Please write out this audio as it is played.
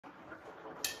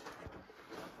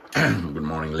Good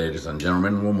morning, ladies and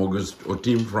gentlemen. Womogi's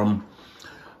team from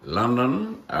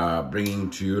London,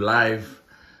 bringing to you live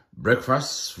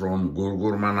breakfast from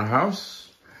Gurgur Manor House.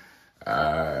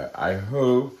 I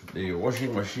hope the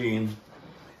washing machine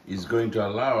is going to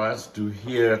allow us to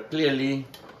hear clearly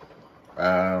what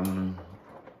I'm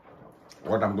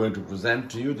going to present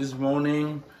to you this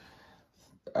morning,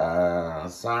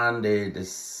 Sunday, the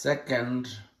 2nd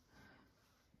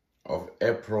of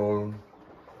April,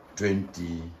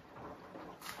 2023.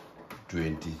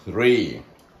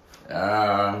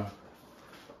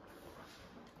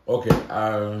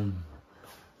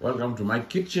 Welcome to my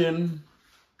kitchen.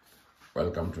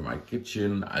 Welcome to my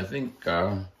kitchen. I think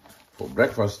for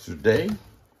breakfast today,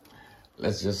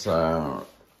 let's just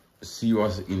see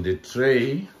what's in the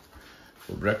tray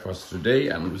for breakfast today,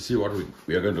 and we'll see what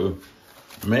we are going to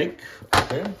make.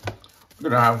 Okay, we're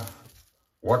gonna have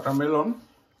watermelon.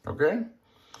 Okay,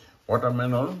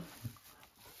 watermelon.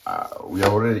 We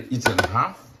have already eaten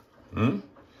half. We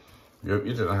have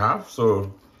eaten half,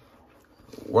 so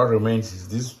what remains is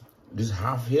this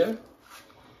half here,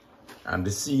 and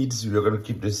the seeds. We are going to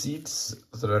keep the seeds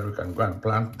so that we can go and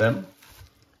plant them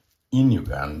in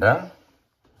Uganda.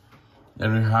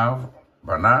 Then we have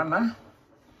banana,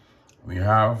 we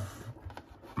have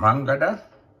mangada,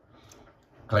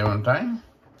 clementine,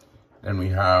 then we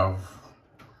have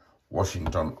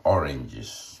Washington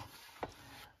oranges.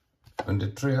 On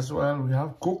the tray as well, we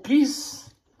have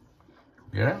cookies.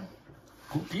 Yeah,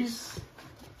 cookies.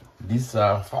 These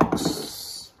are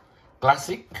Fox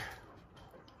Classic.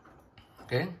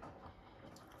 Okay,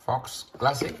 Fox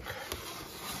Classic.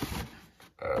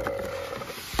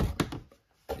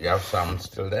 You have some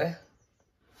still there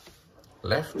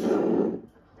left, so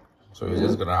we're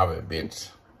just gonna have a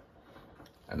bit,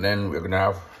 and then we're gonna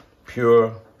have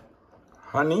pure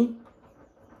honey.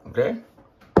 Okay,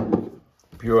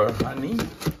 pure honey,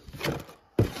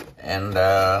 and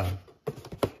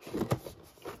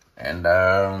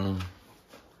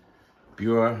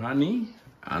pure honey,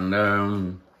 and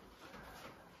I'm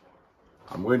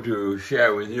going to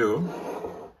share with you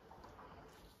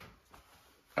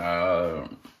how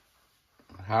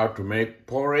to make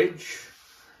porridge.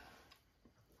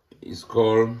 It's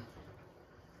called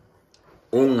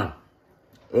unga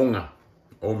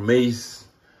or maize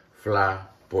flour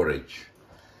porridge.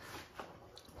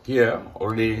 Here,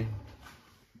 already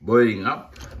boiling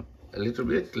up a little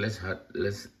bit. Let's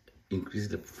increase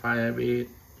the fire a bit.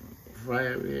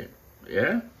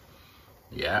 Yeah.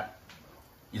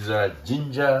 It's a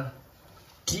ginger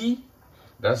tea.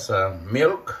 That's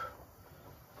milk,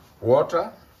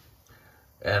 water,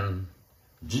 and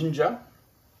ginger.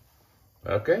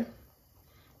 Okay,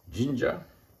 ginger.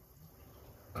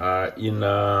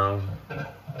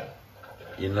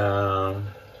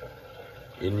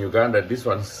 In Uganda, this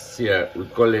one here, we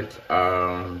call it,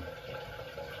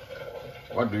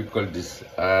 what do we call this?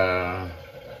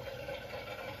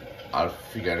 I'll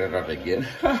figure it out again.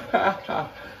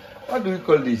 What do we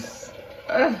call this?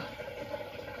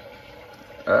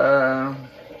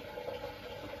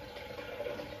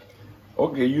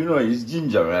 Okay, you know, it's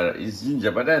ginger,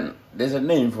 but then there's a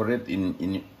name for it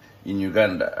in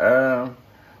Uganda.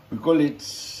 We call it,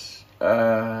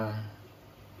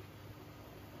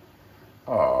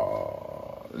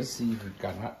 let's see if we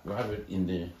can have it in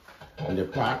the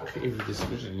park. If it is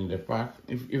written in the park,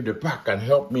 if the park can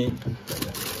help me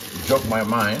jog my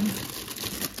mind,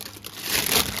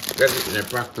 get it in a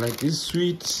pack like this.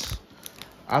 Sweet,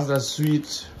 other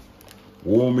sweet,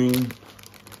 warming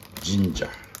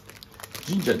ginger.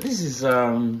 This is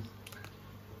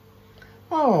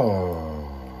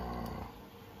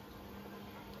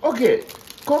okay.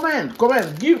 Comment.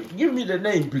 Give me the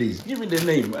name, please. Give me the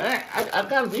name. I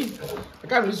can't be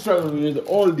struggling with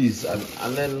all this,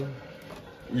 and then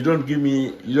you don't give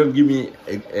me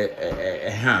a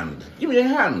hand. Give me a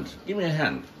hand.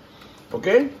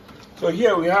 Okay. So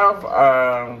here we have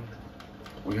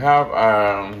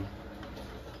Nyuka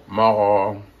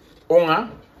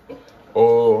Unga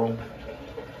or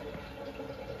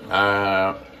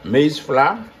maize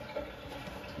flour,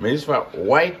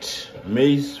 white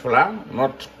maize flour,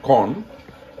 not corn.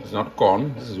 It's not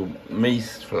corn. This is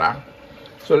maize flour.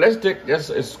 So let's take just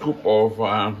a scoop of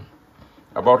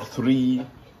about 3-4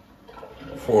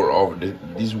 of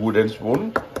this wooden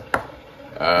spoon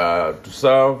to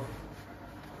serve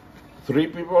 3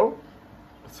 people.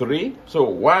 3. So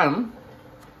one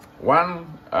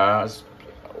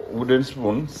wooden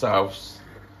spoon serves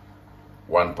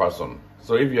 1 person.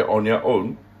 So if you're on your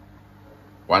own,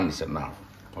 1 is enough.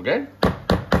 Okay,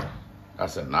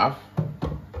 that's enough.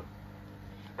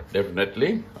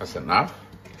 Definitely, that's enough.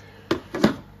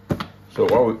 So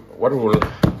what we'll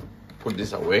put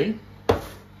this away.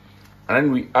 And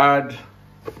then we add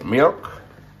milk.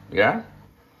 Yeah,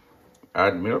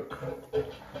 add milk.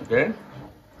 Okay.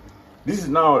 This is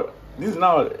now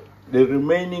the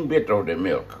remaining bit of the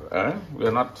milk. We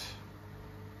are not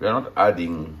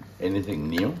adding anything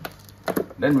new.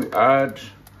 Then we add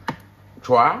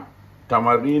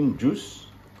tamarind juice.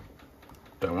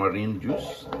 Tamarind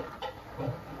juice.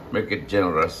 Make it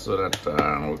generous so that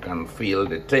we can feel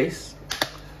the taste.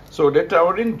 So the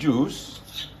tamarind juice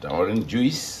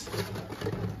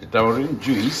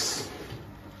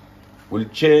will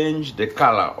change the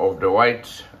color of the white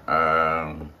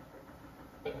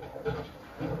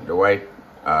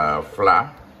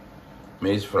flour,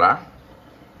 maize flour,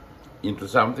 into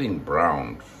something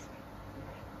brown,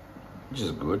 which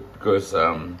is good because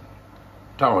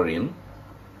tamarind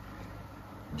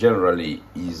generally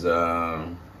is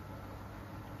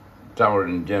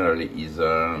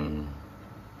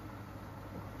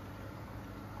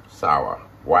sour.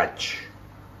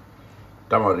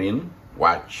 Tamarind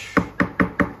watch.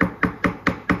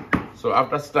 So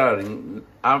after stirring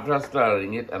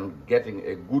it and getting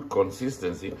a good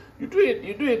consistency, you do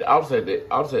it outside the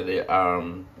what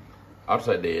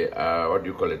do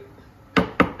you call it?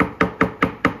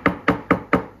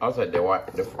 Outside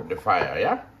the fire,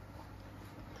 yeah?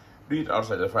 Do it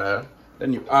outside the fire.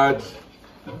 Then you add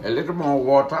a little more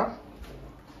water.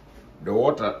 The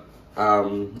water,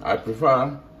 I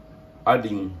prefer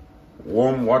adding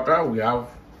warm water. We have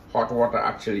hot water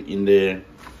actually in the.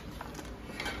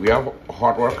 We have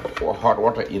hot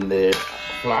water in the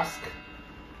flask.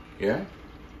 Yeah,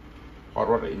 hot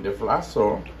water in the flask.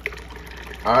 So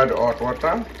add hot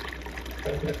water.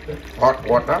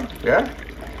 Yeah,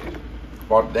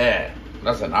 about there.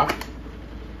 That's enough.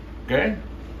 Okay.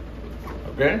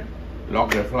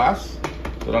 Lock the flask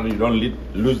so that you don't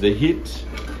lose the heat.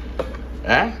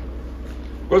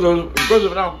 Because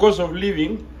of now cost of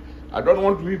living, I don't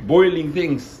want to be boiling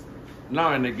things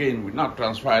now and again. We not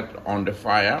transfer it on the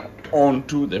fire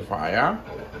onto the fire.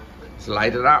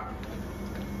 Slide it up.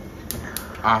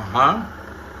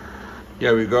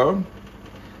 Here we go.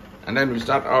 And then we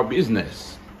start our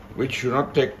business, which should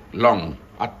not take long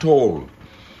at all,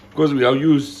 because we have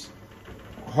used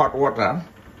hot water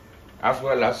as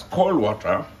well as cold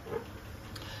water.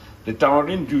 The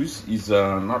tamarind juice is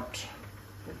not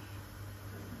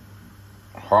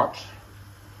hot.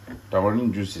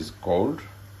 Tamarind juice is cold.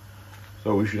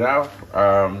 So we should have,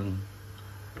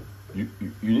 you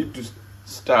need to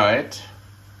stir it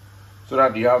so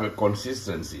that you have a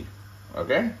consistency,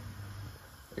 okay?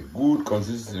 A good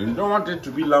consistency. You don't want it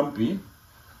to be lumpy.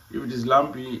 If it is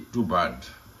lumpy, too bad.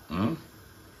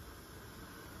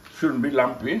 Shouldn't be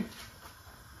lumpy,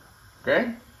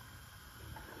 okay?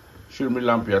 Shouldn't be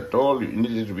lumpy at all. You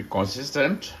need it to be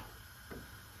consistent.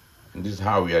 And this is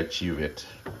how we achieve it.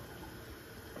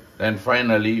 Then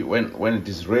finally, when it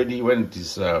is ready, when it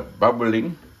is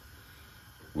bubbling,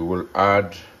 we will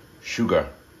add sugar.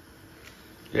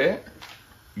 Okay.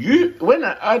 When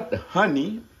I add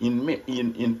honey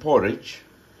in porridge,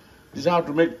 this is how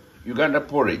to make Uganda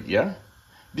porridge. Yeah,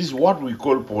 this is what we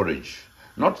call porridge,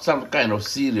 not some kind of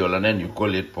cereal and then you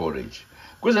call it porridge.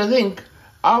 Because I think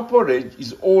our porridge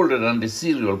is older than the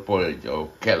cereal porridge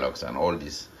of Kellogg's and all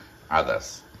these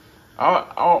others. Our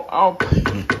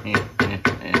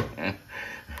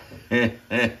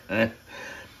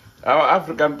our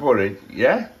African porridge,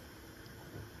 yeah,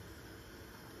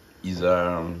 is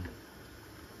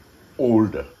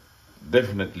older,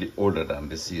 definitely older than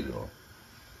the cereal.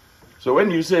 So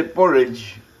when you say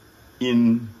porridge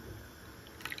in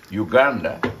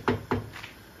Uganda,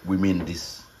 we mean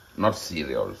this, not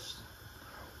cereals.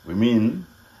 We mean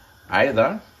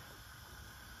either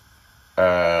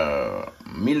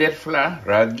millet flour,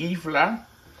 ragi flour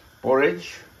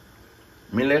porridge,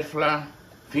 millet flour,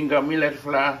 finger millet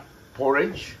flour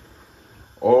porridge,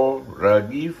 or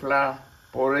ragi flour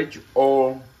porridge,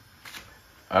 or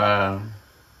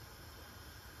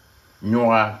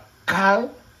Nyuka,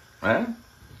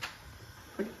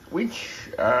 which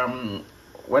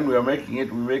when we are making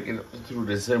it, we make it through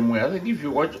the same way. I think if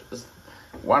you watch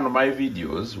one of my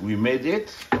videos, we made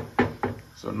it.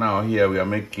 So now here we are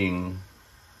making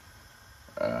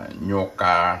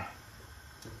Nyuka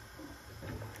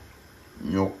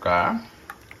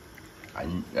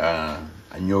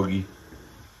Anyogi,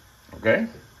 okay?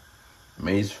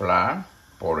 Maize flour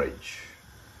porridge.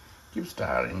 Keep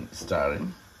stirring.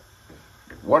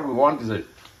 What we want is a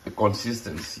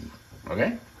consistency,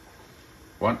 okay?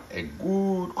 Want a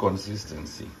good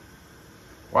consistency.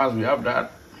 Once we have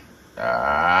that,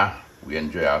 we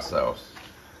enjoy ourselves.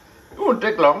 It won't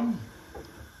take long.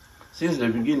 Since the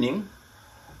beginning,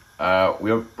 We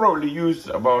have probably used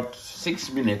about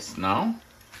 6 minutes now.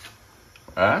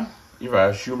 If I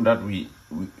assume that we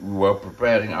were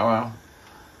preparing our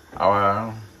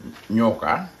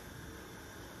nyuka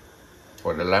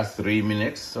for the last 3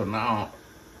 minutes, so now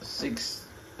 6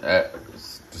 to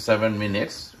 7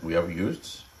 minutes we have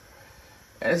used,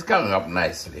 and it's coming up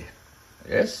nicely.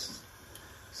 Yes,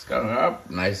 it's coming up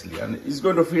nicely, and it's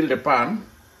going to fill the pan,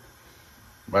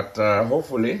 but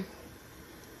hopefully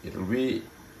it will be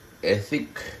a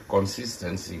thick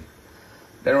consistency.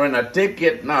 Then when I take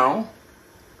it now,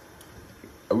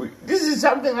 this is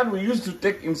something that we used to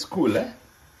take in school,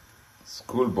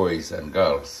 school boys and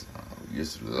girls. We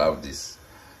used to love this,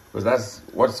 because that's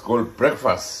what's called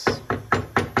breakfast.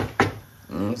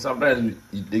 Sometimes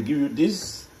they give you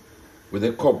this with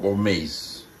a cup of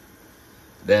maize.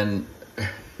 Then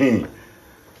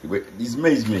it's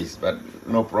maize, but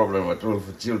no problem at all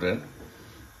for children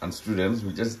and students.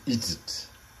 We just eat it.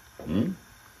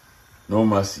 No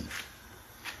mercy.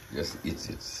 Just eat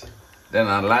it. Then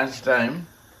at lunchtime,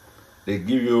 they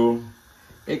give you,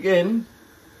 again,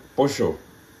 posho.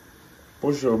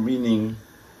 Posho meaning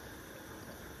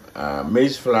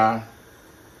maize flour,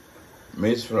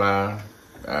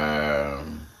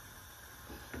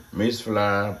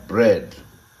 bread,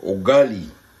 ugali.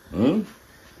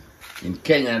 In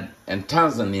Kenya and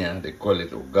Tanzania, they call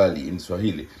it ugali in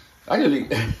Swahili. Actually,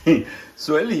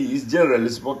 Swahili is generally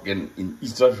spoken in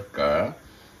East Africa,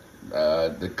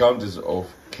 the countries of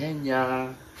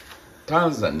Kenya,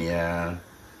 Tanzania,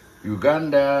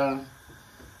 Uganda,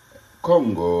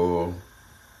 Congo,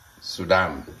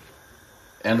 Sudan,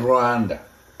 and Rwanda.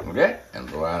 Okay? And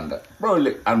Rwanda.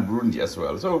 Probably, and Burundi as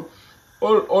well. So,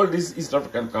 all these East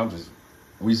African countries,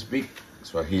 we speak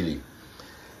Swahili.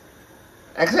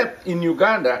 Except in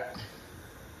Uganda,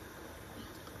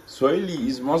 Swahili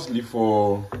is mostly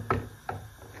for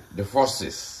the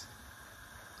forces,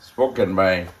 spoken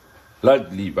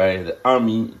largely by the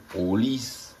army,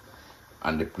 police,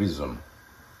 and the prison.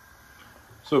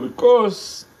 So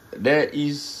because there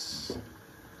is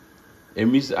a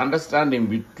misunderstanding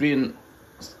between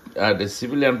the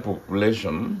civilian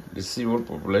population, the civil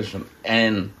population,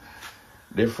 and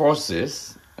the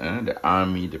forces, the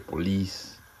army, the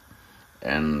police,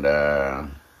 and the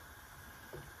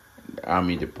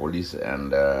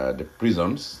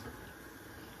prisons,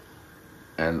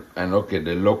 and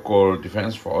the local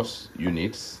defense force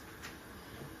units.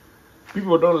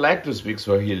 People don't like to speak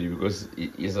Swahili because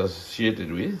it is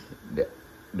associated with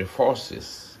the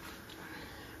forces,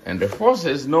 and the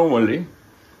forces normally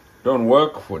don't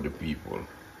work for the people.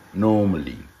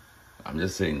 Normally, I'm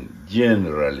just saying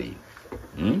generally.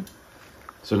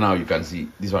 So now you can see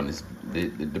this one is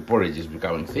the porridge is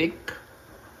becoming thick.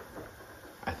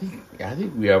 I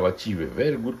think we have achieved a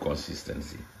very good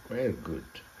consistency. Very good.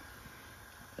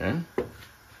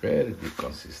 Very good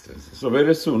consistency. So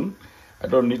very soon, I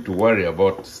don't need to worry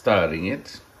about stirring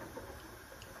it.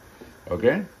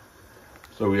 Okay?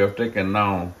 So we have taken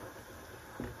now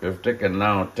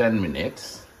 10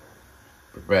 minutes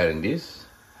preparing this.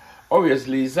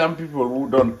 Obviously, some people who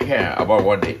don't care about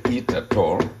what they eat at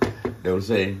all, they will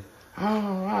say,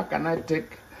 how can I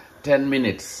take 10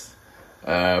 minutes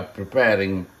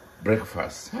preparing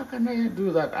breakfast? How can I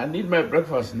do that? I need my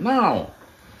breakfast now.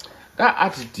 That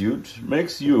attitude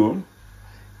makes you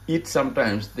eat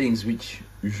sometimes things which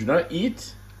you should not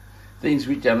eat, things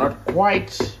which are not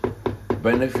quite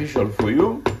beneficial for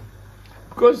you,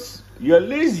 because you're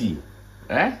lazy.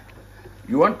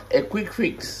 You want a quick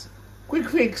fix. Quick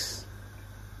fix.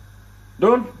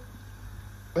 Don't.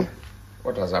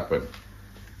 What has happened?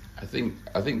 I think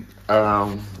the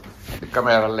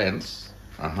camera lens.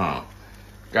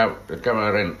 The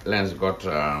camera lens got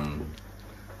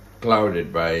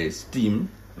clouded by steam.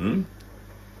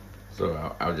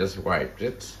 So I'll just wipe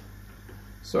it.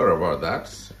 Sorry about that.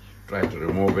 Try to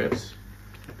remove it.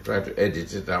 Try to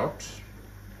edit it out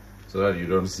so that you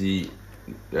don't see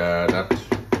that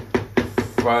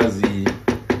fuzzy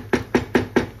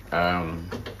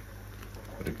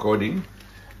recording.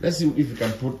 Let's see if we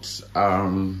can put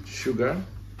sugar.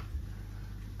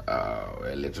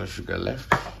 A little sugar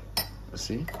left. Let's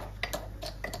see.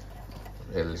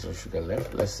 A little sugar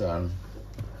left. Let's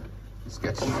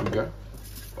get sugar.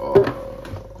 Oh,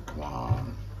 come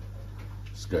on.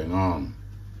 What's going on?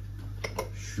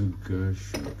 Sugar.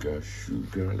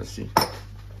 Let's see.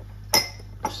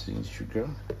 Sugar.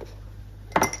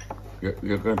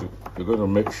 You're going to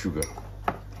make sugar.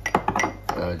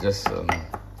 Just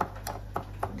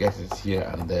get it here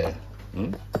and there,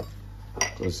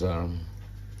 because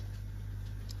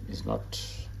it's not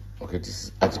okay. This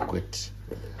is adequate.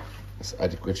 It's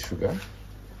adequate sugar.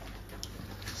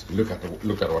 It's Look at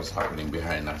what's happening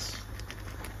behind us.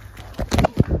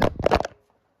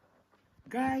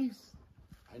 Guys,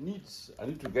 I need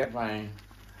to get my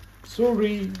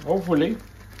sorry. Hopefully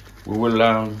we'll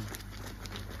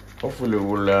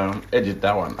edit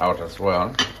that one out as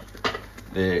well.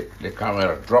 The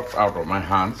camera dropped out of my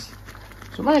hands.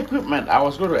 So my equipment, I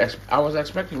was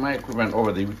expecting my equipment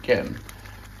over the weekend,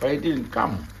 but it didn't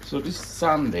come. So this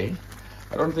Sunday,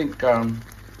 I don't think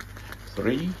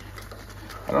 3.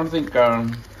 I don't think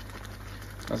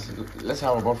let's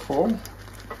have about 4.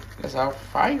 Let's have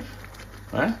 5.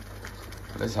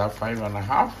 Let's have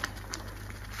 5.5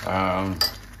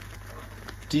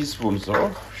 teaspoons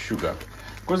of sugar,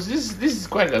 because this is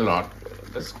quite a lot.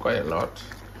 That's quite a lot,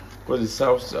 because it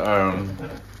serves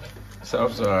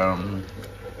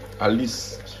at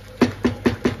least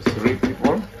 3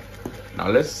 people. Now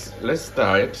let's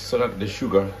stir it so that the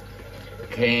sugar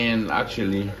can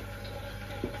actually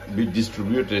be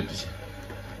distributed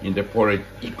in the porridge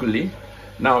equally.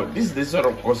 Now this is the sort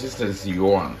of consistency you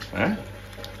want.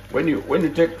 When you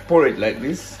take porridge like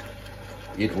this,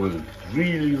 it will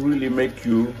really make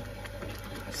you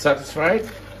satisfied.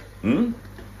 And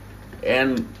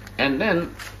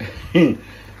then if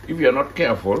you're not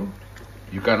careful,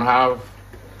 you can have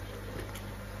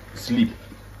sleep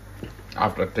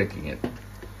after taking it,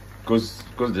 because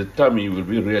the tummy will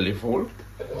be really full.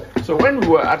 So when we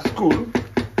were at school,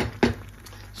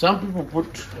 some people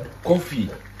put coffee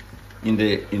in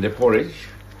the porridge.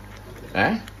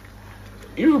 If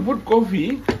you put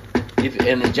coffee, it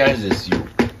energizes you.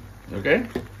 Okay?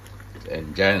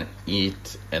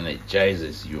 It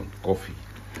energizes you. Coffee.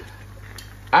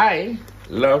 I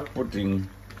love putting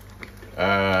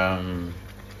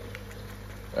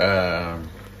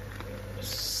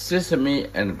sesame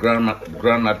and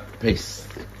groundnut paste.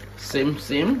 Same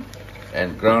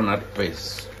and groundnut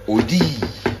paste. OD.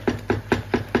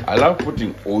 I love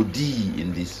putting OD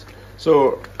in this.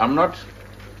 So I'm not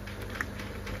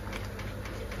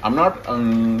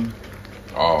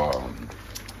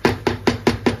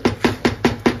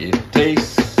it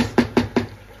tastes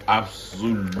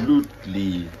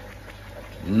absolutely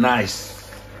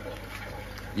nice.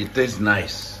 It tastes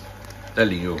nice.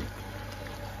 Telling you.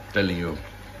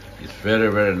 It's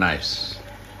very nice.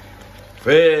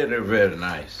 Very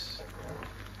nice.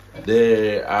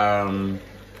 The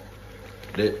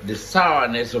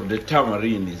sourness of the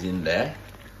tamarind is in there.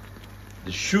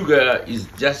 The sugar is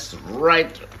just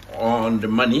right on the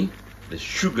money. The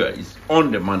sugar is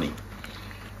on the money.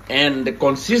 And the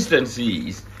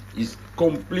consistency is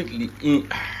completely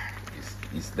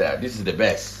is there. This is the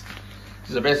best. This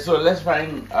is the best. So let's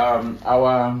find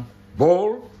our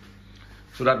bowl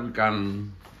so that we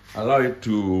can allow it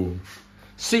to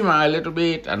simmer a little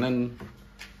bit, and then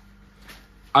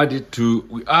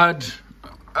we add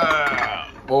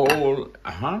bowl.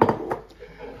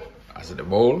 That's the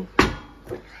bowl.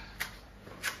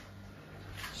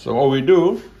 So what we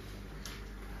do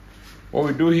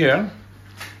here,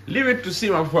 leave it to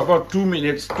simmer for about 2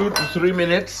 minutes, 2 to 3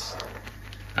 minutes.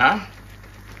 2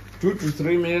 to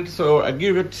 3 minutes. So I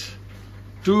give it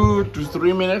 2 to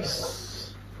 3 minutes.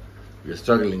 We're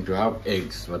struggling to have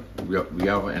eggs, but we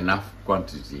have enough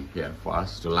quantity here for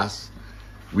us to last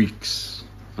weeks.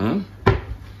 We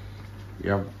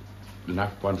have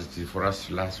enough quantity for us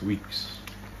to last weeks.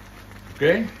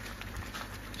 Okay?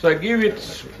 So I give it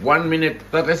 1 minute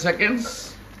 30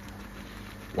 seconds.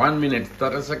 1 minute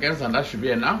 30 seconds, and that should be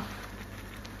enough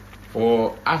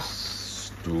for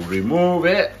us to remove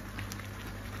it.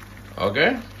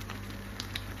 Okay?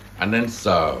 And then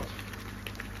serve.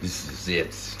 This is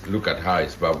it. Look at how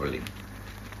it's bubbling.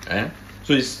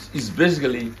 So it's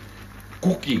basically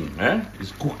cooking.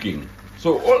 It's cooking.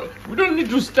 So we don't need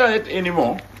to stir it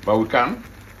anymore, but we can.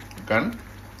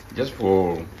 Just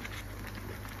for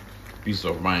peace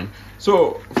of mind.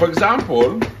 So, for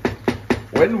example,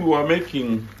 when we were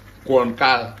making corn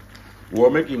kal, we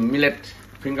were making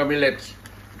finger millet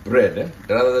bread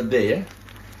the other day.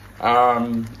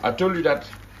 I told you that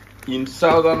in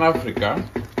Southern Africa,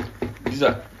 these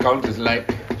are countries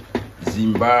like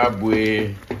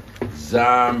Zimbabwe,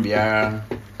 Zambia,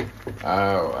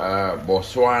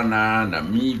 Botswana,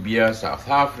 Namibia, South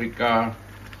Africa.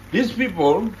 These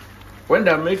people, when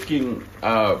they're making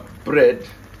bread,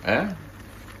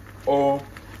 or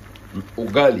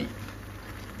ugali,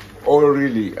 or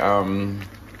really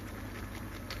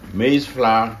maize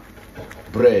flour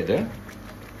bread,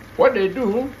 what they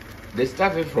do, they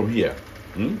started from here.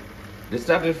 They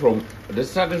started from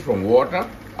water,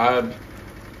 add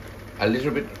a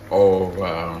little bit of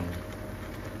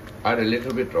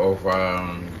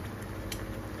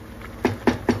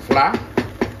flour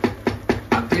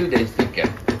until they thicken.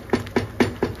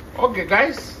 Okay,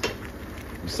 guys,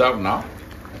 we serve now.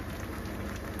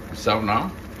 We serve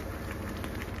now.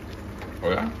 Oh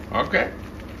yeah, okay.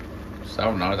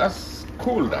 Serve now. That's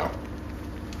cool now.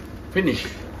 Finish.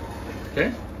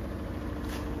 Okay.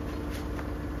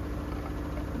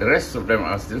 The rest of them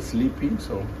are still sleeping,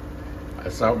 so I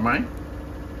serve mine.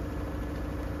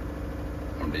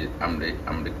 I'm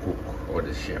the cook or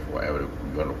the chef, whatever you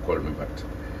want to call me, but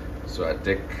so I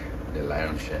take the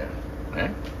lion's share. Eh?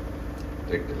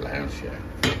 Take the lion's share.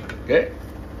 Okay?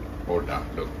 Hold on,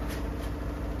 look.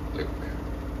 Look.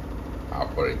 Our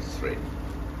porridge is ready.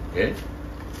 Okay?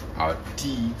 Our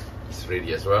tea is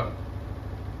ready as well.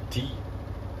 Tea.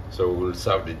 So we'll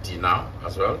serve the tea now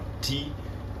as well. Tea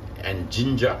and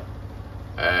ginger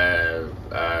has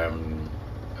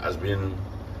been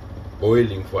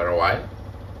boiling for a while,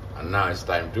 and now it's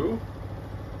time to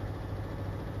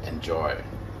enjoy.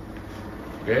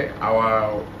 Okay,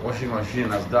 our washing machine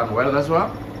has done well as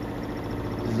well.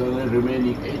 It's only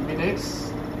remaining 8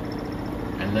 minutes,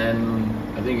 and then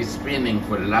I think it's spinning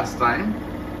for the last time.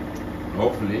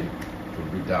 Hopefully it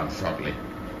will be done shortly.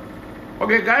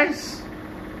 Okay guys,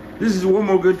 this is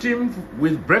Womogi team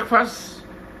with breakfast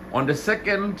on the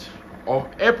 2nd of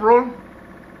April,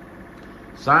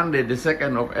 Sunday the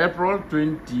 2nd of April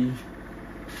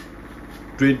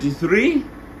 2023.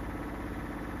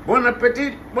 Bon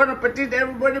appetit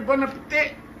everybody, bon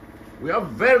appetit. We have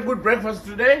very good breakfast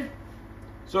today,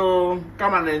 so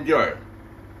come and enjoy.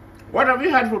 What have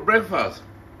you had for breakfast?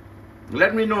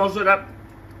 Let me know so that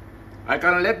I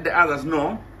can let the others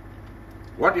know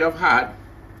what you have had,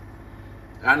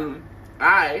 and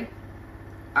I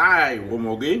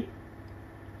Womogi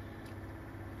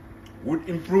would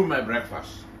improve my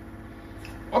breakfast.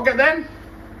 Okay then,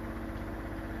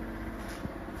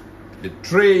 the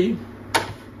tray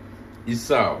is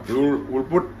served. We'll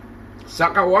put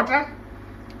sake water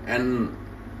and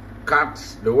cut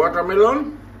the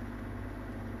watermelon.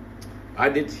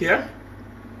 Add it here.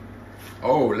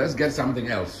 Oh, let's get something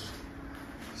else.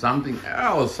 Something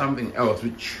else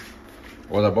which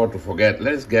I was about to forget.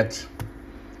 Let's get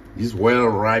this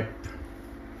well-ripe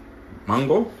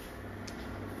mango,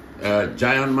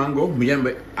 giant mango,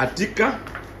 Miyambe Atika,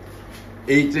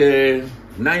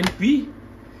 89p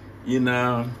in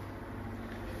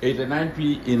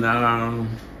 89p in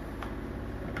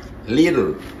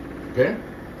Lidl. Okay,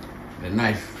 the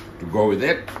knife to go with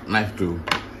it, knife to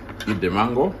eat the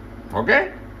mango.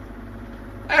 Okay,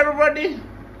 everybody,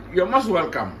 you're most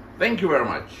welcome. Thank you very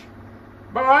much.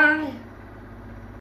 Bye bye.